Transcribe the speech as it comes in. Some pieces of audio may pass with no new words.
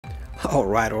All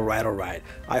right.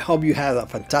 I hope you had a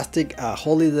fantastic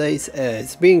holidays.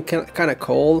 It's been kind of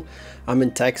cold. I'm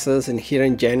in Texas, and here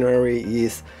in January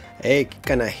is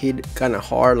kind of hit kind of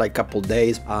hard, like couple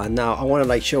days. Now I want to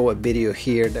like show a video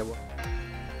here that.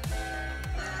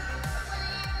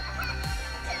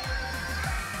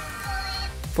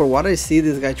 For what I see,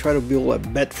 this guy tried to build a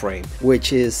bed frame,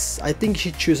 which is, I think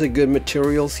he choose a good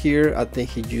materials here. I think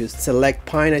he used select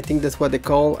pine. I think that's what they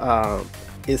call.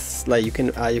 It's like you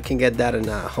can get that in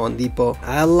Home Depot.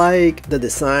 I like the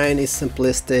design, it's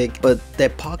simplistic, but the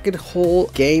pocket hole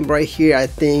game right here I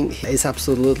think is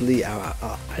absolutely a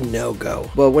no-go.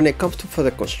 But when it comes to for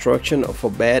the construction of a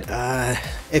bed,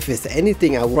 if it's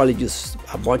anything, I would probably use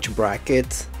a bunch of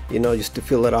brackets, you know, just to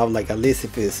fill it up. Like at least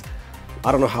if it's,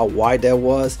 I don't know how wide that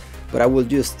was, but I will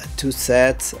use 2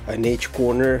 sets in each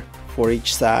corner for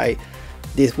each side.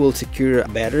 This will secure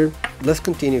better. Let's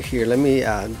continue here. Let me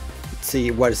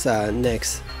see what's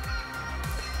next.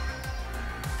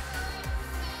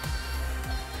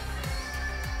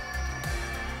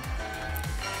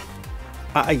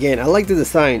 Again, I like the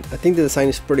design. I think the design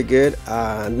is pretty good.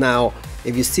 Now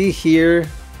if you see here,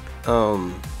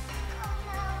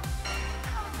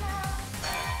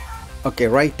 okay,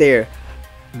 right there,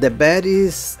 the bed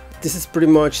is, this is pretty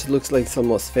much looks like it's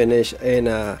almost finished, and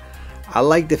I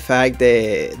like the fact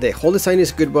that the whole design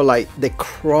is good, but like the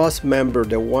cross member,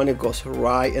 the one that goes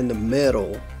right in the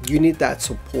middle, you need that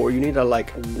support. You need a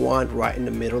like one right in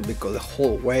the middle, because the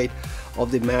whole weight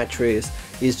of the mattress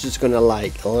is just gonna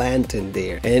like land in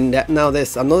there. And that, now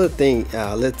there's another thing.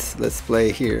 Let's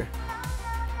play here.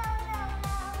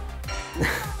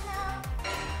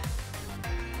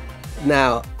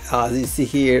 Now as you see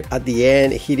here at the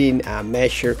end, he didn't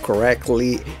measure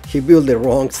correctly. He built the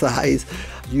wrong size.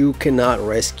 You cannot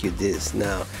rescue this.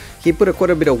 Now he put quite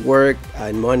a bit of work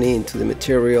and money into the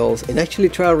materials, and actually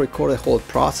try to record the whole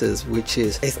process, which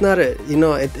is, it's not a, you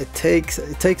know, it takes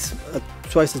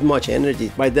twice as much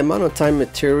energy by the amount of time,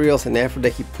 materials, and effort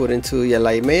that he put into. Yeah,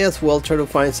 like may as well try to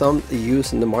find some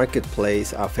use in the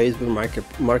marketplace,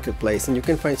 Facebook marketplace, and you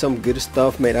can find some good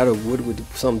stuff made out of wood with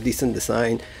some decent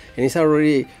design, and it's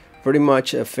already pretty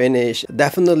much finished.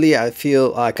 Definitely I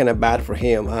feel kind of bad for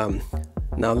him.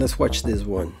 Now let's watch this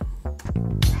one.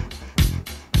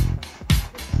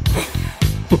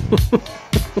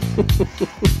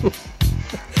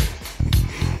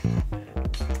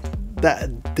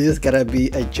 This gotta be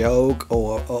a joke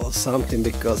or something,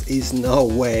 because it's no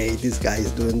way this guy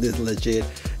is doing this legit.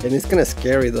 And it's kind of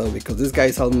scary though, because this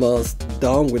guy's almost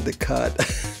done with the cut.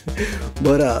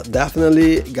 But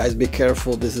definitely guys, be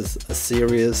careful. This is a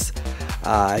serious,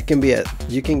 it can be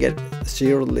you can get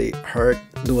seriously hurt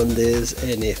doing this.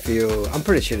 And if you, I'm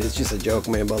pretty sure it's just a joke,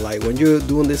 man, but like when you're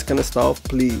doing this kind of stuff,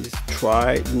 please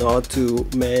try not to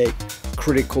make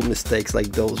critical mistakes like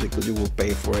those, because you will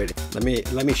pay for it. Let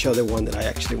me show the one that I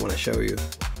actually want to show you.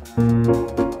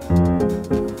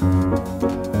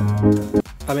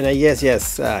 I mean,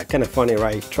 yes, kind of funny,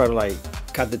 right? Try to like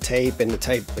cut the tape, and the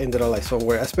tape ended up like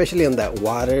somewhere, especially on that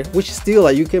water, which still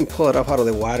like you can pull it up out of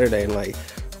the water then like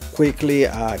quickly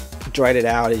dry it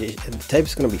out, and the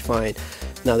tape's gonna be fine.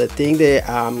 Now the thing that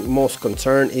I'm most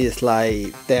concerned is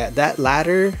like that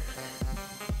ladder.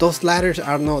 Those ladders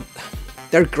are not,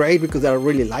 they're great because they're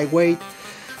really lightweight,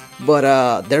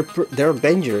 but they're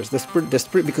dangerous.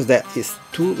 Because that is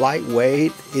too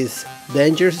lightweight is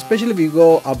dangerous, especially if you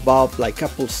go above like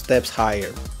couple steps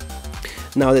higher.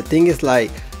 Now the thing is,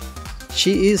 like,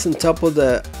 she is on top of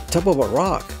a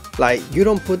rock. Like, you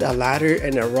don't put a ladder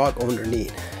and a rock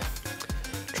underneath.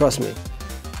 Trust me.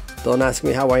 Don't ask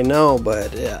me how I know,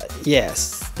 but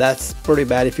yes, that's pretty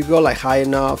bad. If you go like high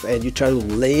enough and you try to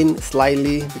lean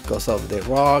slightly because of the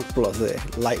rock plus the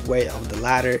lightweight of the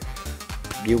ladder,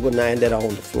 you will not end up on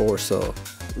the floor. So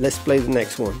let's play the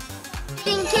next one.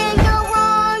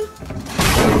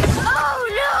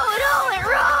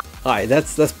 Alright,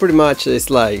 that's pretty much, it's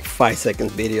like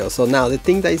 5-second video. So now the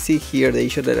thing that I see here, the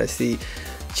issue that I see,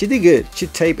 she did good. She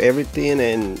taped everything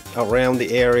and around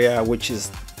the area, which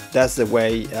is, that's the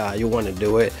way you want to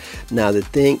do it. Now the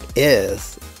thing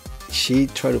is, she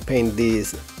tried to paint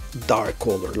this dark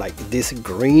color, like this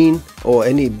green or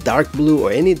any dark blue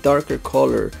or any darker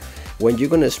color. When you're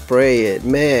gonna spray it,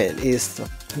 man, is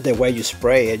the way you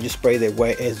spray it. You spray the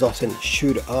way it doesn't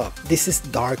shoot up. This is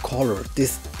dark color.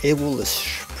 It will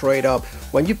spray it up.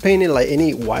 When you paint it like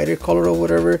any whiter color or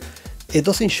whatever, it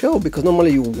doesn't show, because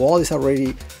normally your wall is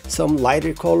already some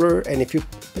lighter color, and if you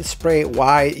spray it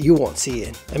white, you won't see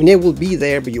it. I mean, it will be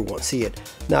there, but you won't see it.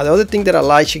 Now the other thing that I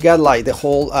like, she got like the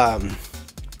whole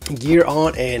gear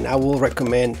on, and I will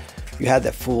recommend you have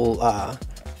the full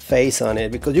face on it,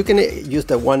 because you can use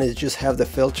the one that just have the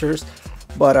filters,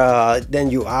 but then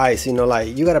your eyes, you know, like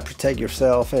you gotta protect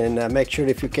yourself, and make sure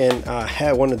if you can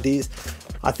have one of these.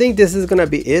 I think this is gonna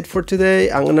be it for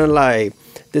today. I'm gonna like,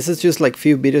 this is just like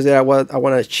few videos that I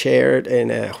want to share it,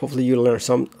 and hopefully you learn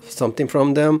something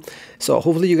from them. So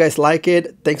hopefully you guys like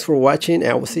it. Thanks for watching,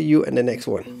 and I will see you in the next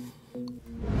one.